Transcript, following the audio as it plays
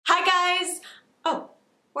guys, oh,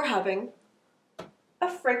 we're having a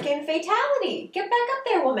frickin' fatality. Get back up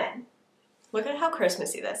there, woman. Look at how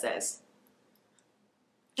Christmassy this is.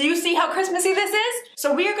 Do you see how Christmassy this is?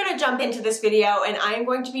 So we are gonna jump into this video and I am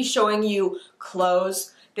going to be showing you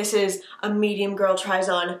clothes. This is a medium girl tries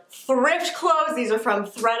on thrift clothes. These are from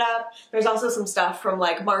ThredUp. There's also some stuff from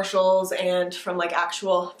like Marshalls and from like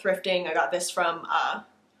actual thrifting. I got this from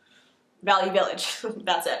Value Village.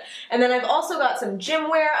 That's it. And then I've also got some gym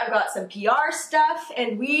wear. I've got some PR stuff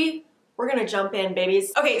and we're gonna jump in,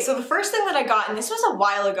 babies. Okay, so the first thing that I got, and this was a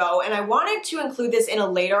while ago, and I wanted to include this in a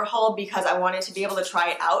later haul because I wanted to be able to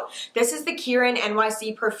try it out. This is the Kieran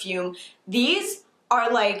NYC perfume. These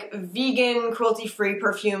are like vegan, cruelty-free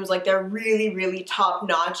perfumes. Like they're really, really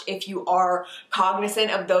top-notch if you are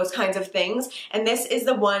cognizant of those kinds of things. And this is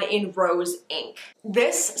the one in Rose Ink.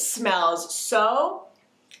 This smells so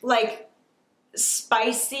like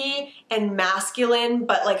spicy and masculine,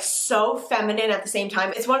 but like so feminine at the same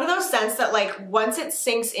time. It's one of those scents that like once it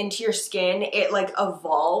sinks into your skin, it like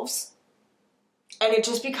evolves and it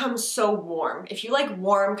just becomes so warm. If you like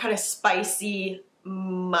warm, kind of spicy,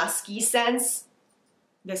 musky scents,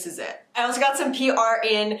 this is it. I also got some PR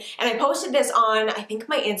in, and I posted this on, I think,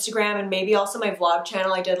 my Instagram and maybe also my vlog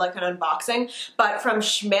channel. I did like an unboxing, but from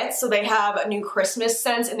Schmidt's. So they have a new Christmas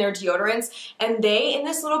scents in their deodorants, and they, in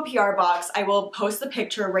this little PR box, I will post the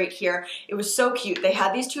picture right here. It was so cute. They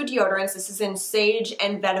had these two deodorants. This is in Sage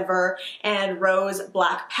and Vetiver and Rose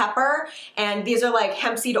Black Pepper, and these are like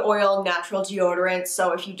hemp seed oil natural deodorants.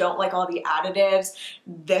 So if you don't like all the additives,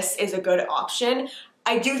 this is a good option.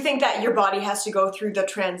 I do think that your body has to go through the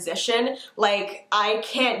transition. Like, I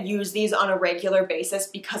can't use these on a regular basis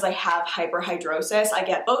because I have hyperhidrosis. I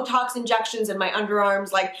get Botox injections in my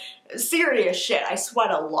underarms, like serious shit. I sweat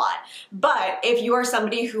a lot. But if you are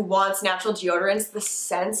somebody who wants natural deodorants, the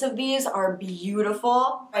scents of these are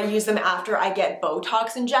beautiful. I use them after I get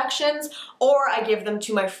Botox injections, or I give them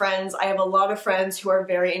to my friends. I have a lot of friends who are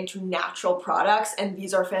very into natural products, and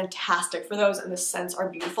these are fantastic for those, and the scents are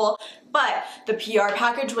beautiful. But the PR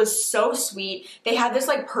package was so sweet. They had this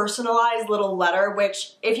like personalized little letter,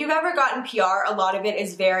 which if you've ever gotten PR, a lot of it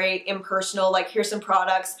is very impersonal. Like, here's some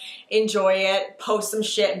products, enjoy it, post some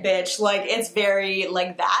shit, bitch. Like, it's very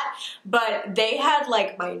like that. But they had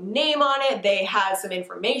like my name on it. They had some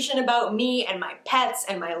information about me and my pets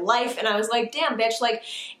and my life. And I was like, damn, bitch, like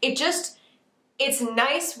it's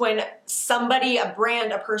nice when somebody, a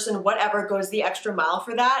brand, a person, whatever, goes the extra mile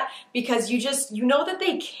for that, because you know that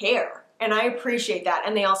they care. And I appreciate that.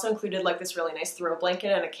 And they also included like this really nice throw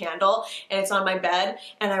blanket and a candle, and it's on my bed,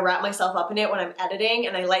 and I wrap myself up in it when I'm editing,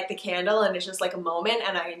 and I light the candle, and it's just like a moment,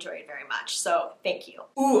 and I enjoy it very much. So thank you.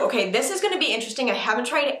 Ooh, okay, this is gonna be interesting. I haven't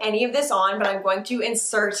tried any of this on, but I'm going to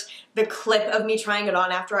insert the clip of me trying it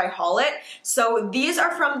on after I haul it. So these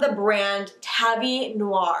are from the brand Tabby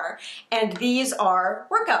Noir, and these are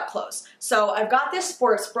workout clothes. So I've got this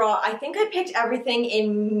sports bra. I think I picked everything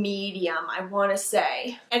in medium, I wanna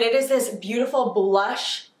say. And it is this beautiful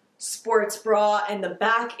blush sports bra, and the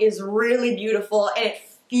back is really beautiful, and it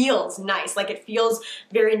feels nice. Like, it feels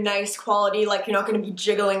very nice quality. Like, you're not gonna be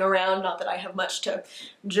jiggling around. Not that I have much to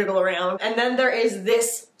jiggle around. And then there is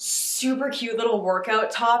this super cute little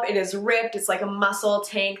workout top. It is ripped. It's like a muscle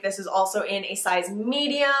tank. This is also in a size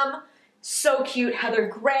medium. So cute, heather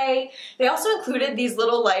gray. They also included these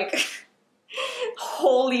little like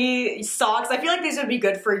holy socks. I feel like these would be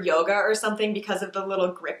good for yoga or something because of the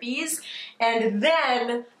little grippies. And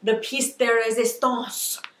then the piece de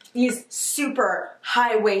resistance, these super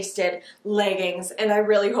high-waisted leggings, and I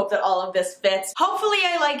really hope that all of this fits. Hopefully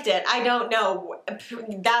I liked it. I don't know.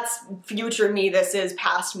 That's future me. This is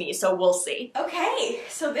past me, so we'll see. Okay,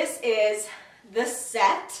 so this is the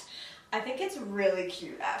set. I think it's really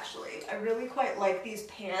cute, actually. I really quite like these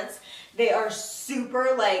pants. They are super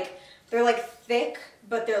like, they're like thick,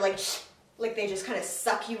 but they're like they just kind of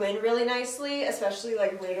suck you in really nicely, especially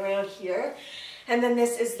like right around here. And then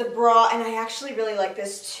this is the bra, and I actually really like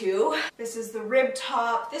this too. This is the rib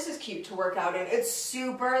top. This is cute to work out in. It's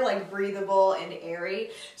super like breathable and airy,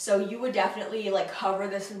 so you would definitely like cover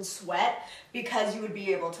this in sweat because you would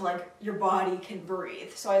be able to like, your body can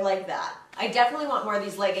breathe. So I like that. I definitely want more of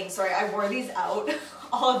these leggings. Sorry, I wore these out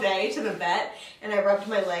all day to the vet, and I rubbed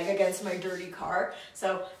my leg against my dirty car.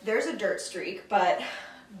 So there's a dirt streak, but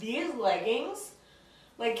these leggings,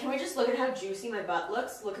 like, can we just look at how juicy my butt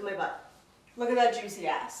looks? Look at my butt. Look at that juicy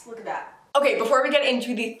ass. Look at that. Okay, before we get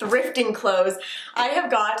into the thrifting clothes, I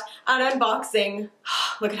have got an unboxing.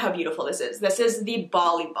 look at how beautiful this is. This is the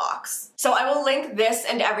Bali box. So I will link this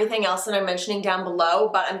and everything else that I'm mentioning down below,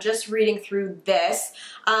 but I'm just reading through this.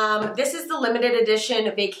 This is the limited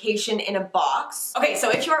edition vacation in a box. Okay,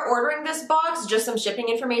 so if you are ordering this box, just some shipping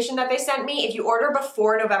information that they sent me. If you order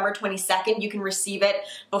before November 22nd, you can receive it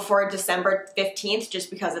before December 15th,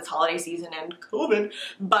 just because it's holiday season and COVID.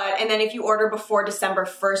 And then if you order before December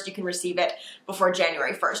 1st, you can receive it before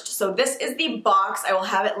January 1st. So this is the box. I will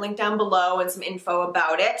have it linked down below and some info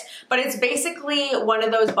about it. But it's basically one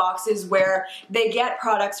of those boxes where they get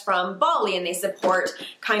products from Bali and they support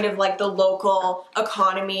kind of like the local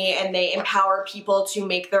economy and they empower people to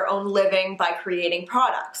make their own living by creating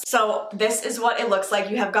products. So this is what it looks like.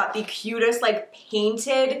 You have got the cutest like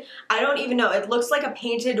painted, I don't even know, it looks like a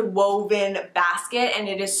painted woven basket and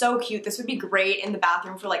it is so cute. This would be great in the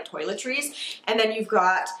bathroom for like toiletries. And then you've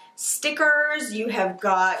got stickers, you have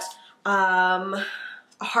got a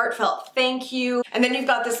heartfelt thank you. And then you've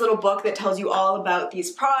got this little book that tells you all about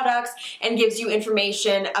these products and gives you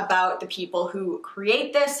information about the people who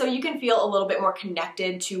create this so you can feel a little bit more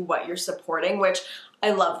connected to what you're supporting, which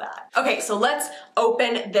I love that. Okay, so let's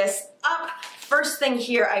open this up. First thing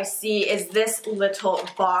here I see is this little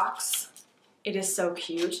box. It is so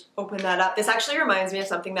cute. Open that up. This actually reminds me of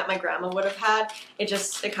something that my grandma would have had. It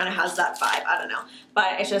kind of has that vibe, I don't know.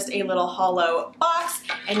 But it's just a little hollow box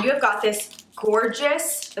and you have got this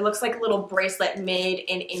gorgeous, it looks like a little bracelet made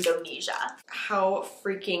in Indonesia. How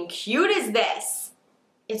freaking cute is this?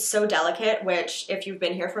 It's so delicate, which if you've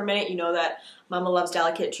been here for a minute, you know that Mama loves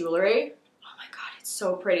delicate jewelry. Oh my God, it's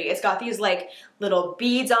so pretty. It's got these like little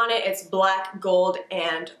beads on it. It's black, gold,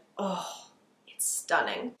 and oh, it's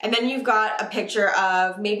stunning. And then you've got a picture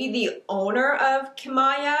of maybe the owner of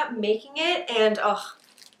Kimaya making it, and oh,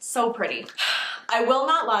 so pretty. I will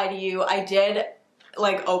not lie to you, I did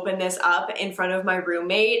like open this up in front of my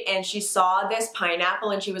roommate and she saw this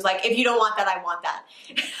pineapple and she was like, if you don't want that, I want that.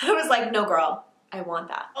 I was like, no girl, I want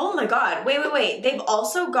that. Oh my God, wait. They've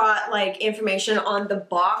also got like information on the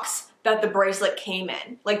box that the bracelet came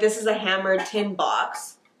in. Like this is a hammered tin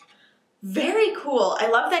box. Very cool. I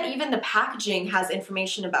love that even the packaging has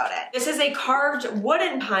information about it. This is a carved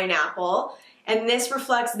wooden pineapple and this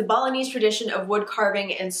reflects the Balinese tradition of wood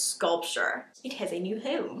carving and sculpture. It has a new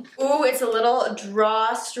home. Ooh, it's a little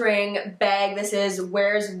drawstring bag. This is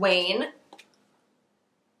Where's Wayne?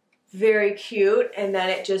 Very cute, and then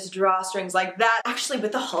it just drawstrings like that. Actually,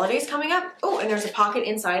 with the holidays coming up, oh, and there's a pocket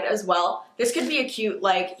inside as well. This could be a cute,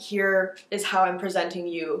 like, here is how I'm presenting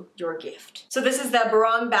you your gift. So this is the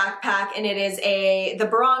barong backpack, and it is the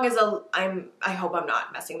barong is I hope I'm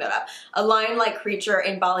not messing that up, a lion-like creature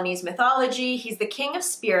in Balinese mythology. He's the king of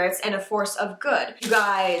spirits and a force of good. You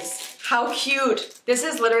guys, how cute. This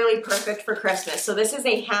is literally perfect for Christmas. So this is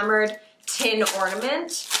a hammered tin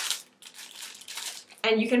ornament.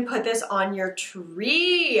 And you can put this on your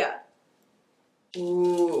tree.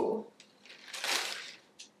 Ooh.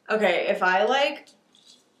 Okay, if I like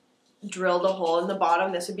drilled a hole in the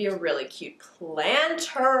bottom, this would be a really cute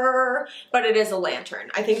planter. But it is a lantern.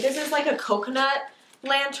 I think this is like a coconut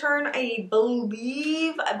lantern, I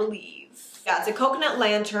believe. Yeah, it's a coconut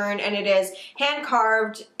lantern and it is hand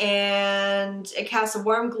carved and it casts a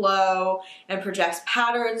warm glow and projects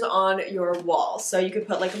patterns on your walls. So you could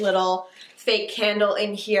put like a little fake candle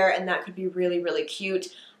in here and that could be really, really cute.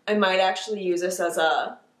 I might actually use this as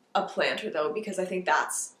a planter though because I think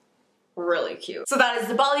that's really cute. So that is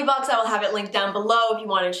the Bali box. I will have it linked down below if you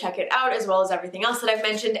want to check it out as well as everything else that I've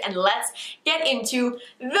mentioned, and let's get into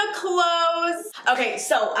the clothes. Okay,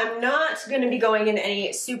 so I'm not going to be going in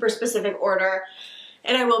any super specific order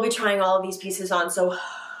and I will be trying all of these pieces on, so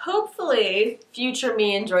hopefully future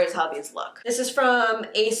me enjoys how these look. This is from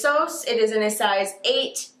ASOS. It is in a size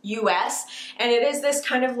 8 US and it is this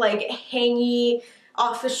kind of like hangy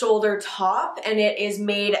off the shoulder top and it is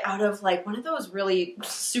made out of like one of those really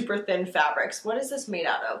super thin fabrics. What is this made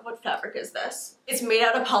out of? What fabric is this? It's made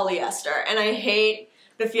out of polyester and I hate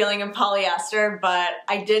the feeling of polyester, but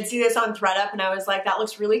I did see this on ThredUp and I was like, that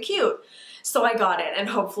looks really cute. So I got it and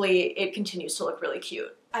hopefully it continues to look really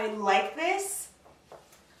cute. I like this.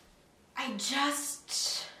 I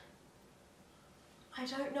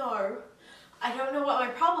don't know. I don't know what my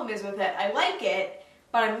problem is with it. I like it.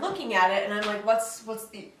 But I'm looking at it and I'm like,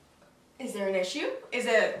 is there an issue? Is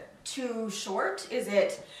it too short? Is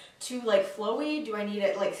it too like flowy? Do I need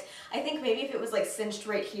it like, I think maybe if it was like cinched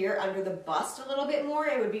right here under the bust a little bit more,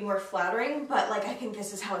 it would be more flattering, but like I think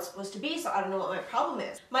this is how it's supposed to be, so I don't know what my problem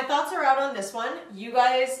is. My thoughts are out on this one. You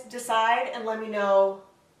guys decide and let me know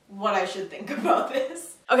what I should think about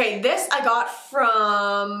this. Okay, this I got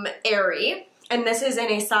from Aerie. and this is in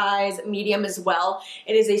a size medium as well.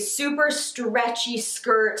 It is a super stretchy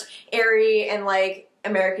skirt, airy, and like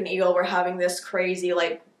American Eagle were having this crazy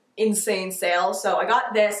like insane sale. So I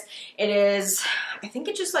got this. It is, I think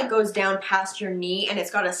it just like goes down past your knee and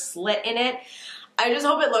it's got a slit in it. I just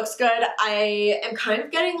hope it looks good. I am kind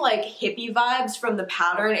of getting like hippie vibes from the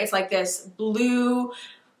pattern. It's like this blue,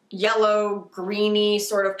 yellow, greeny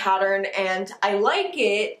sort of pattern, and I like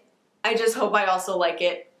it. I just hope I also like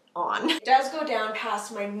it on. It does go down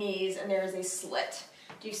past my knees and there is a slit.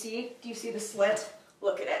 Do you see the slit?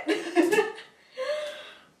 Look at it.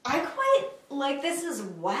 I quite like this as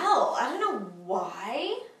well. I don't know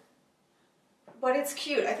why, but it's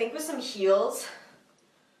cute. I think with some heels,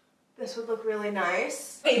 this would look really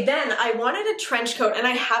nice. Okay, then I wanted a trench coat, and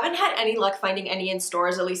I haven't had any luck finding any in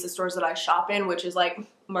stores, at least the stores that I shop in, which is like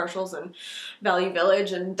Marshall's and Value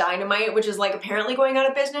Village and Dynamite, which is like apparently going out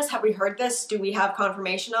of business. Have we heard this? Do we have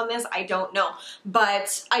confirmation on this? I don't know.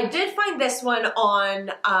 But I did find this one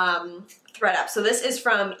on ThredUp. So this is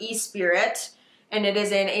from eSpirit, and it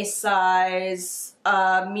is in a size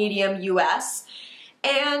medium US.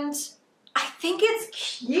 And I think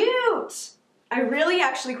it's cute. I really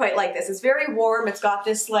actually quite like this. It's very warm. It's got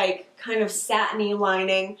this like kind of satiny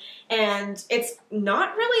lining, and it's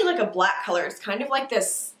not really like a black color. It's kind of like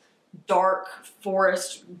this dark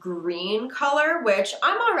forest green color, which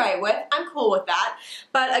I'm all right with. I'm cool with that.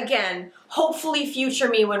 But again, hopefully future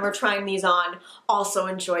me when we're trying these on also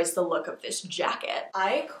enjoys the look of this jacket.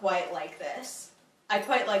 I quite like this. I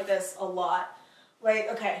quite like this a lot. Like,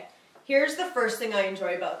 okay, here's the first thing I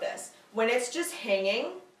enjoy about this. When it's just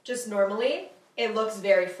hanging, just normally, it looks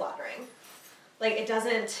very flattering. Like it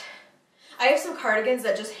doesn't, I have some cardigans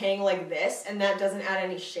that just hang like this and that doesn't add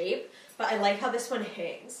any shape, but I like how this one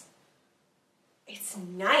hangs. It's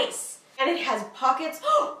nice. And it has pockets.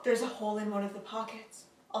 Oh, there's a hole in one of the pockets.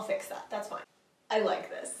 I'll fix that, that's fine. I like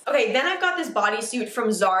this. Okay, then I've got this bodysuit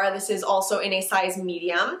from Zara. This is also in a size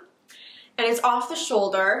medium. And it's off the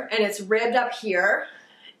shoulder and it's ribbed up here.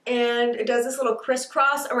 And it does this little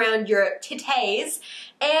crisscross around your titties,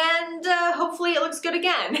 and hopefully it looks good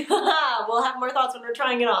again. We'll have more thoughts when we're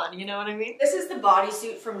trying it on, you know what I mean? This is the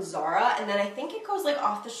bodysuit from Zara, and then I think it goes like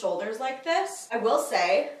off the shoulders like this. I will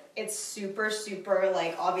say, it's super, super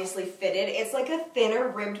like obviously fitted. It's like a thinner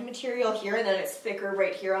ribbed material here, and then it's thicker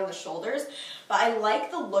right here on the shoulders. But I like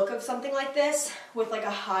the look of something like this with like a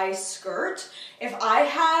high skirt. If I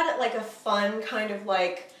had like a fun kind of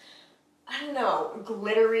like, I don't know,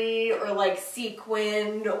 glittery or like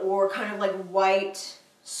sequined or kind of like white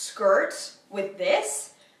skirt with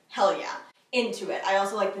this, hell yeah, into it. I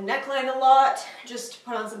also like the neckline a lot, just to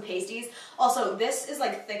put on some pasties. Also, this is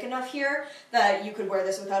like thick enough here that you could wear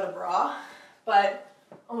this without a bra, but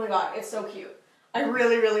oh my god, it's so cute. I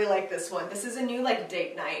really, really like this one. This is a new like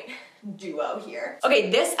date night duo here.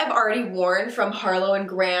 Okay, this I've already worn from Harlow and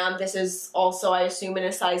Graham. This is also, I assume, in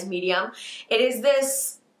a size medium. It is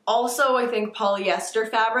this also, I think, polyester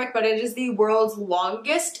fabric, but it is the world's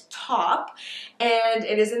longest top, and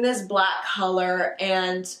it is in this black color,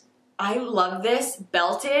 and I love this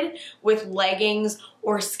belted with leggings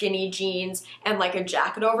or skinny jeans and like a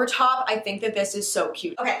jacket over top. I think that this is so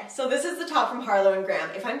cute. Okay, so this is the top from Harlow and Graham.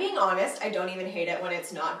 If I'm being honest, I don't even hate it when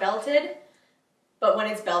it's not belted, but when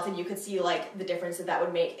it's belted, you could see like the difference that that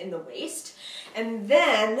would make in the waist. And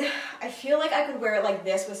then I feel like I could wear it like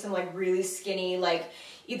this with some like really skinny, like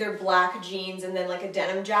either black jeans and then like a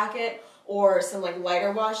denim jacket, or some like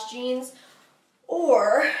lighter wash jeans,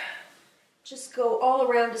 or just go all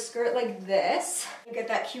around a skirt like this. You get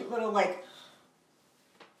that cute little like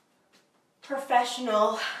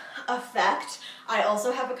professional effect. I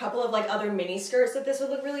also have a couple of like other mini skirts that this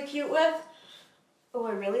would look really cute with. Oh,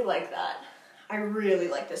 I really like that. I really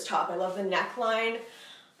like this top. I love the neckline.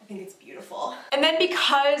 I think it's beautiful. And then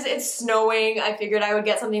because it's snowing, I figured I would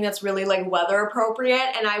get something that's really like weather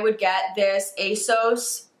appropriate, and I would get this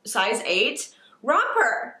ASOS size 8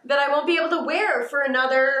 romper that I won't be able to wear for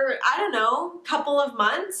another, I don't know, couple of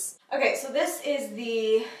months. Okay, so this is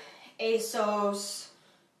the ASOS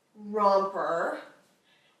romper,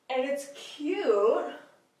 and it's cute.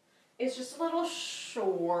 It's just a little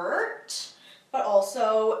short, but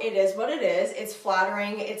also it is what it is. It's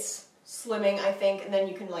flattering, it's slimming, I think, and then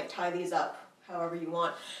you can like tie these up however you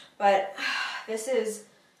want. But this is,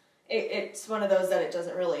 it's one of those that it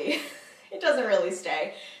doesn't really, it doesn't really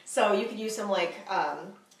stay. So you could use some like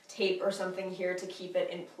tape or something here to keep it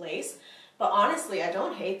in place. But honestly, I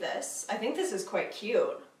don't hate this. I think this is quite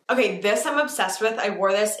cute. Okay, this I'm obsessed with. I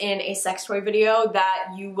wore this in a sex toy video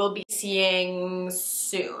that you will be seeing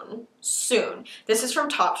soon. This is from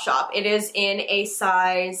Topshop. It is in a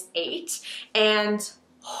size 8, and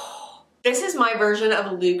This is my version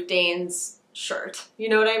of Luke Dane's shirt. You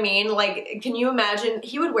know what I mean? Like, can you imagine?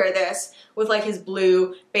 He would wear this with like his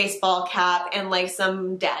blue baseball cap and like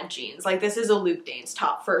some dad jeans. Like, this is a Luke Dane's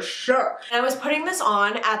top for sure. And I was putting this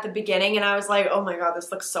on at the beginning and I was like, oh my God,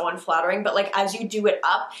 this looks so unflattering. But like, as you do it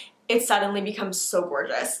up, it suddenly becomes so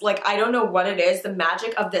gorgeous. Like, I don't know what it is, the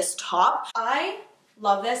magic of this top. I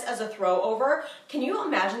love this as a throw over. Can you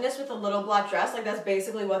imagine this with a little black dress? Like, that's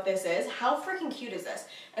basically what this is. How freaking cute is this?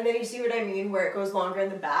 And then you see what I mean, where it goes longer in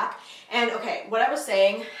the back. And okay, what I was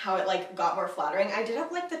saying, how it like got more flattering, I did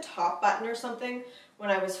have like the top button or something when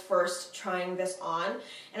I was first trying this on.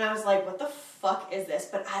 And I was like, what the fuck is this?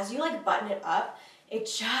 But as you like button it up, it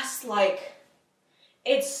just like,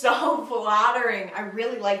 it's so flattering. I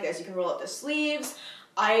really like this. You can roll up the sleeves.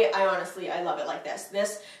 I honestly, I love it like this.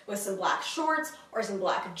 This with some black shorts or some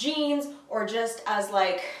black jeans or just as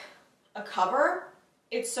like a cover.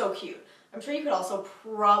 It's so cute. I'm sure you could also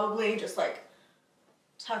probably just like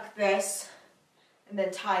tuck this and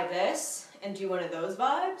then tie this and do one of those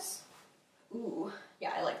vibes. Ooh,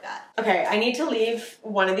 yeah, I like that. Okay, I need to leave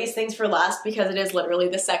one of these things for last because it is literally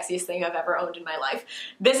the sexiest thing I've ever owned in my life.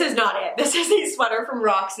 This is not it. This is a sweater from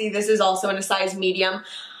Roxy. This is also in a size medium.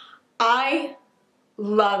 I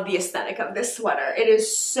love the aesthetic of this sweater. It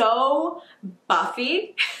is so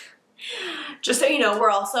buffy. Just so you know, we're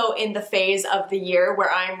also in the phase of the year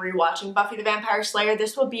where I'm rewatching Buffy the Vampire Slayer.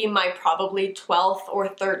 This will be my probably 12th or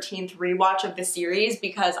 13th rewatch of the series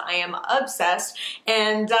because I am obsessed.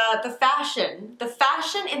 And the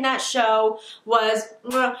fashion in that show was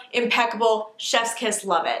impeccable. Chef's kiss,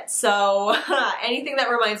 love it. So anything that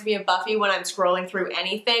reminds me of Buffy when I'm scrolling through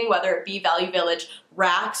anything, whether it be Value Village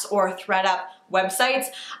racks or ThredUp websites,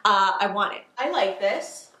 I want it. I like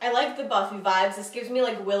this. I like the Buffy vibes. This gives me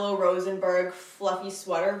like Willow Rosenberg fluffy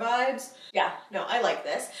sweater vibes. Yeah, no, I like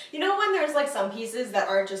this. You know when there's like some pieces that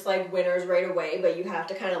aren't just like winners right away, but you have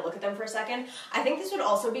to kind of look at them for a second? I think this would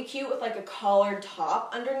also be cute with like a collared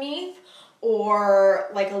top underneath or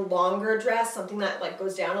like a longer dress, something that like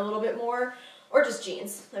goes down a little bit more, or just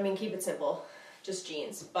jeans. I mean, keep it simple, just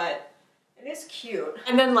jeans, but it is cute.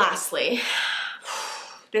 And then lastly,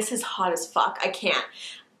 this is hot as fuck. I can't.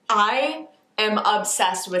 I am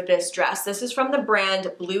obsessed with this dress. This is from the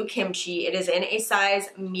brand Blue Kimchi. It is in a size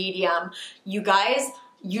medium. You guys,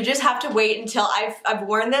 you just have to wait until I've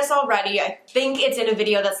worn this already. I think it's in a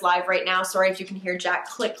video that's live right now. Sorry if you can hear Jack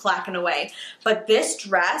click-clacking away. But this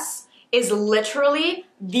dress is literally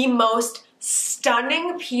the most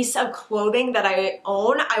stunning piece of clothing that I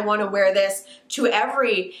own. I want to wear this to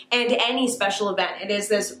every and any special event. It is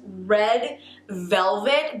this red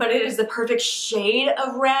velvet, but it is the perfect shade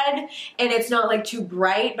of red, and it's not like too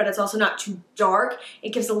bright, but it's also not too dark.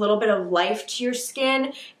 It gives a little bit of life to your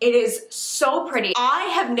skin. It is so pretty. I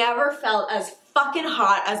have never felt as fucking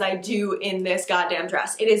hot as I do in this goddamn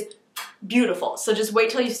dress. It is beautiful. So just wait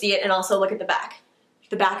till you see it, and also look at the back.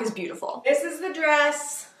 The back is beautiful. This is the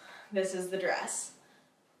dress. This is the dress.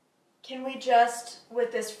 Can we just,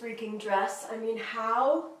 with this freaking dress, I mean,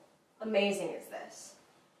 how amazing is this?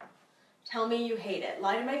 Tell me you hate it.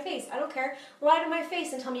 Lie to my face. I don't care. Lie to my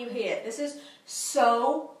face and tell me you hate it. This is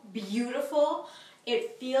so beautiful.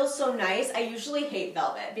 It feels so nice. I usually hate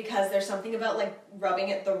velvet because there's something about like rubbing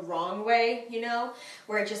it the wrong way, you know,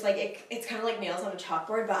 where it just like, it's kind of like nails on a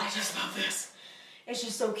chalkboard, but I just love this. It's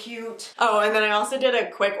just so cute. Oh, and then I also did a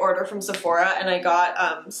quick order from Sephora and I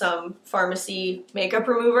got some pharmacy makeup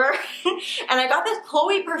remover and I got this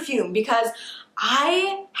Chloe perfume because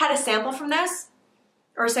I had a sample from this,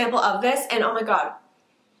 or a sample of this, and oh my God,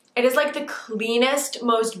 it is like the cleanest,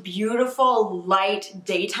 most beautiful, light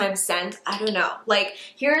daytime scent. I don't know. Like,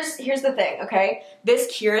 here's the thing, okay? This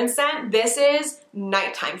Kieran scent, this is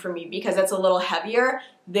nighttime for me because it's a little heavier.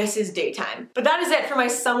 This is daytime. But that is it for my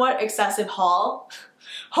somewhat excessive haul.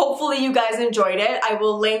 Hopefully you guys enjoyed it. I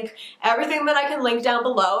will link everything that I can link down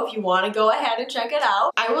below if you want to go ahead and check it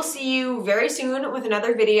out. I will see you very soon with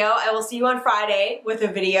another video. I will see you on Friday with a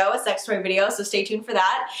video, a sex toy video, so stay tuned for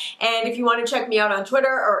that. And if you want to check me out on Twitter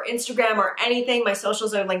or Instagram or anything, my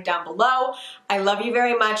socials are linked down below. I love you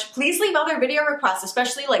very much. Please leave other video requests,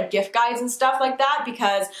 especially like gift guides and stuff like that,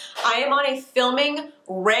 because I am on a filming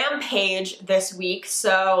rampage this week.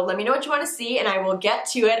 So let me know what you want to see and I will get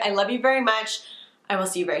to it. I love you very much. I will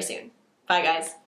see you very soon. Bye, guys.